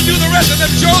 We're gonna gonna do the rest of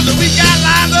them shows that we got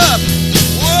lined up.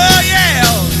 Well, yeah,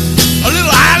 a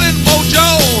little Highland Mojo,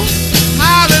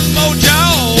 Highland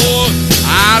Mojo,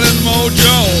 Highland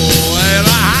Mojo, and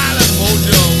a Highland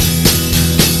Mojo.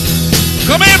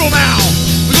 Come here now,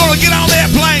 we're gonna get on that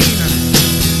plane.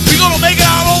 We're gonna make it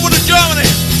all over to Germany.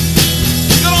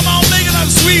 We're gonna make it up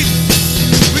Sweden.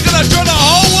 We're gonna show the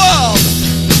whole world.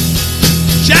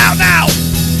 Shouting out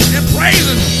and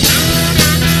praising.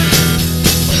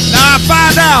 Now I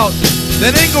find out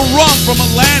that Inga Runk from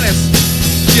Atlantis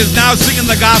is now singing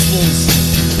the Gospels.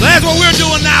 So that's what we're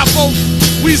doing now, folks.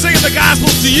 We singing the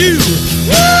Gospels to you.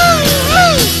 Woo!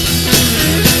 Woo!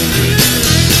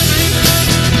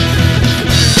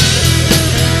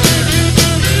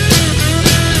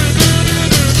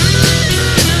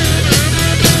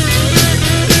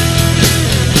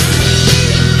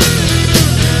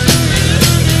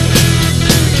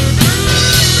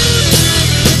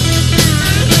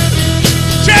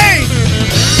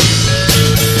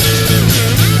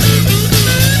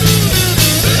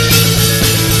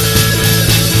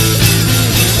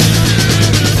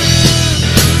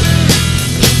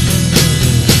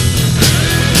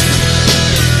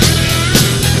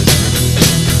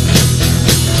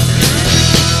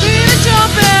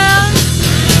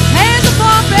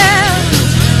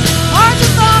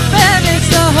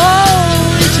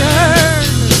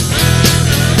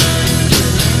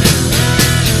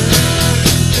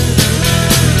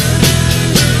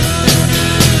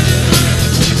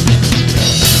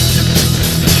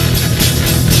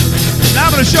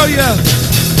 Show you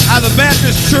how the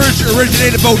Baptist Church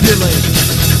originated Bo Diddley.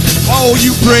 Oh,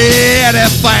 you pretty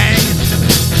thing.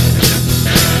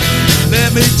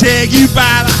 Let me take you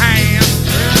by the hand.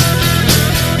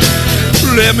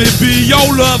 Let me be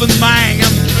your loving man.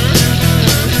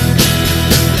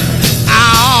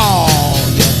 Oh,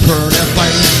 you pretty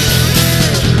thing.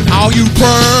 Oh, you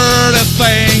pretty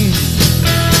thing.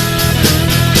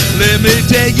 Let me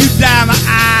take you down the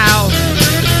aisle.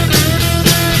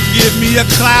 Give me a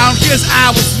clown kiss, I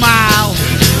will smile.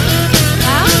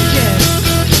 Clown kiss.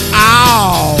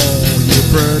 Oh, you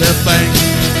pretty thing.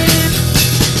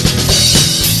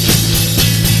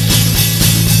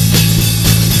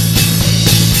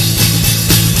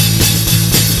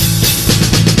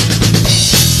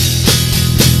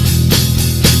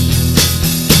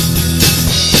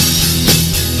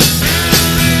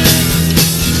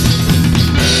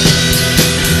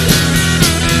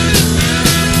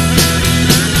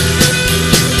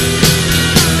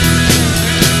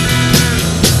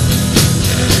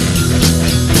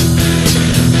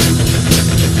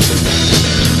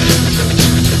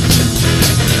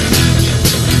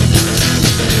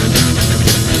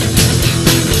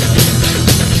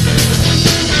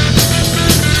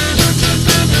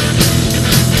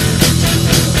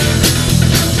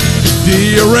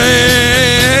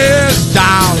 Dearest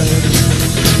darling,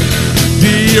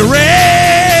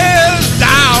 dearest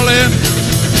darling,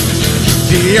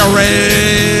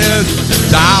 dearest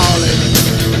darling,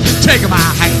 take my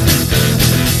hand.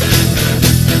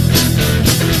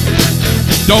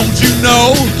 Don't you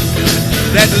know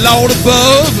that Lord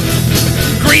above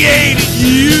created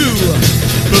you?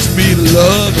 Must be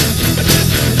love,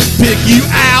 pick you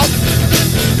out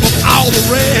from all the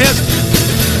rest,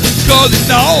 'cause you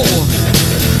know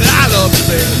that I love you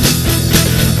best.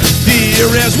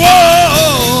 Dearest,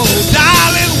 whoa,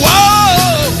 darling,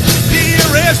 whoa,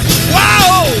 dearest,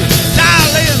 whoa,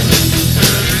 darling.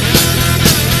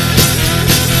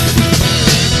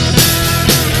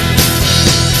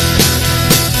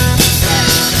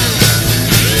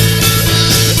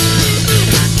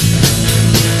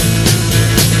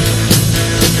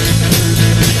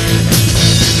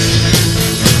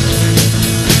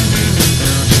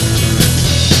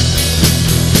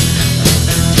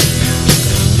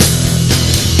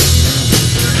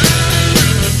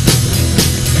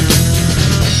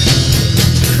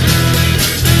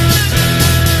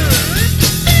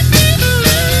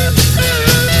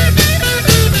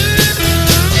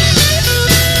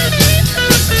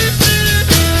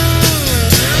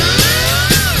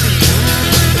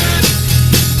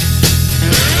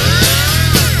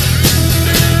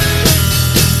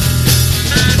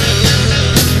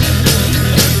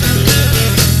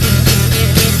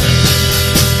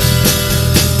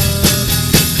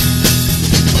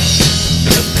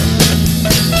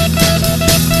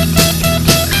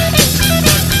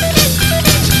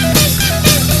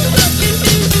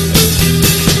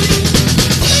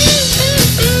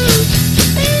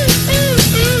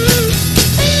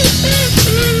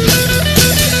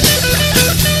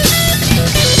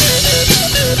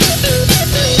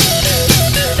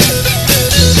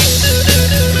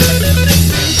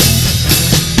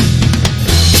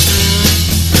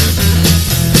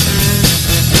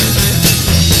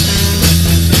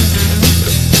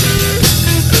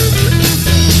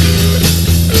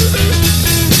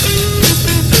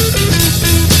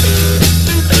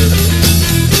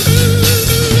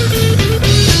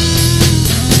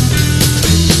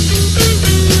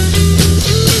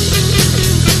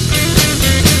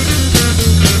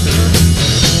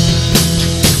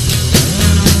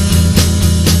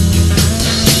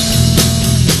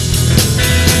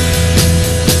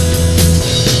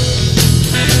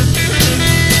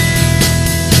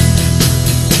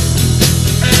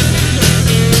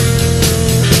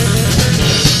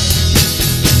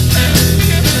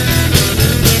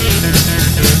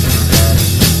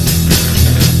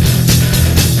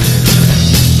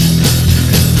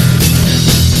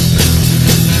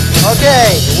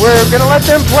 Okay, we're going to let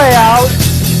them play out.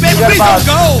 Baby, We got please about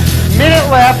don't go. a minute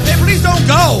left. Baby, please don't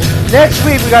go. Next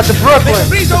week, we got the Brooklyn.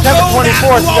 Baby, please don't September go.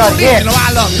 24th, we got Hit. You know I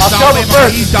love you, October baby,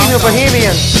 1st, please King don't of go.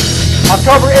 Bohemian.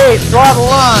 October 8th, Draw the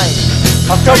Line.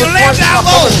 October your live 20th, down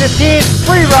October low. 15th,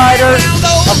 Free Rider. Down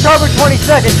low. October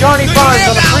 22nd, Johnny Barnes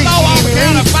on the free CD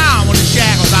release.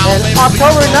 And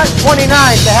October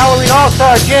 29th, the Halloween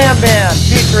All-Star Jam Band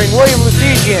featuring William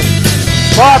Lucigian,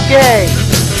 Bob Gay,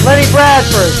 Lenny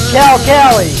Bradford, Cal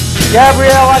Cali,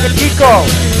 Gabrielle Agatico,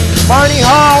 Marnie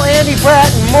Hall, Andy Pratt,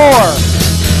 and more.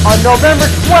 On November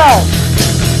 12th,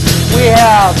 we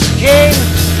have James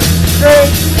Strait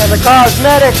and the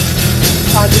Cosmetics.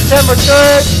 On December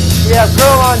 3rd, we have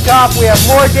Girl on Top. We have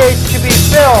more dates to be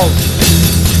filled.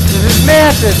 This is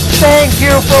Mantis. Thank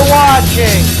you for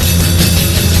watching.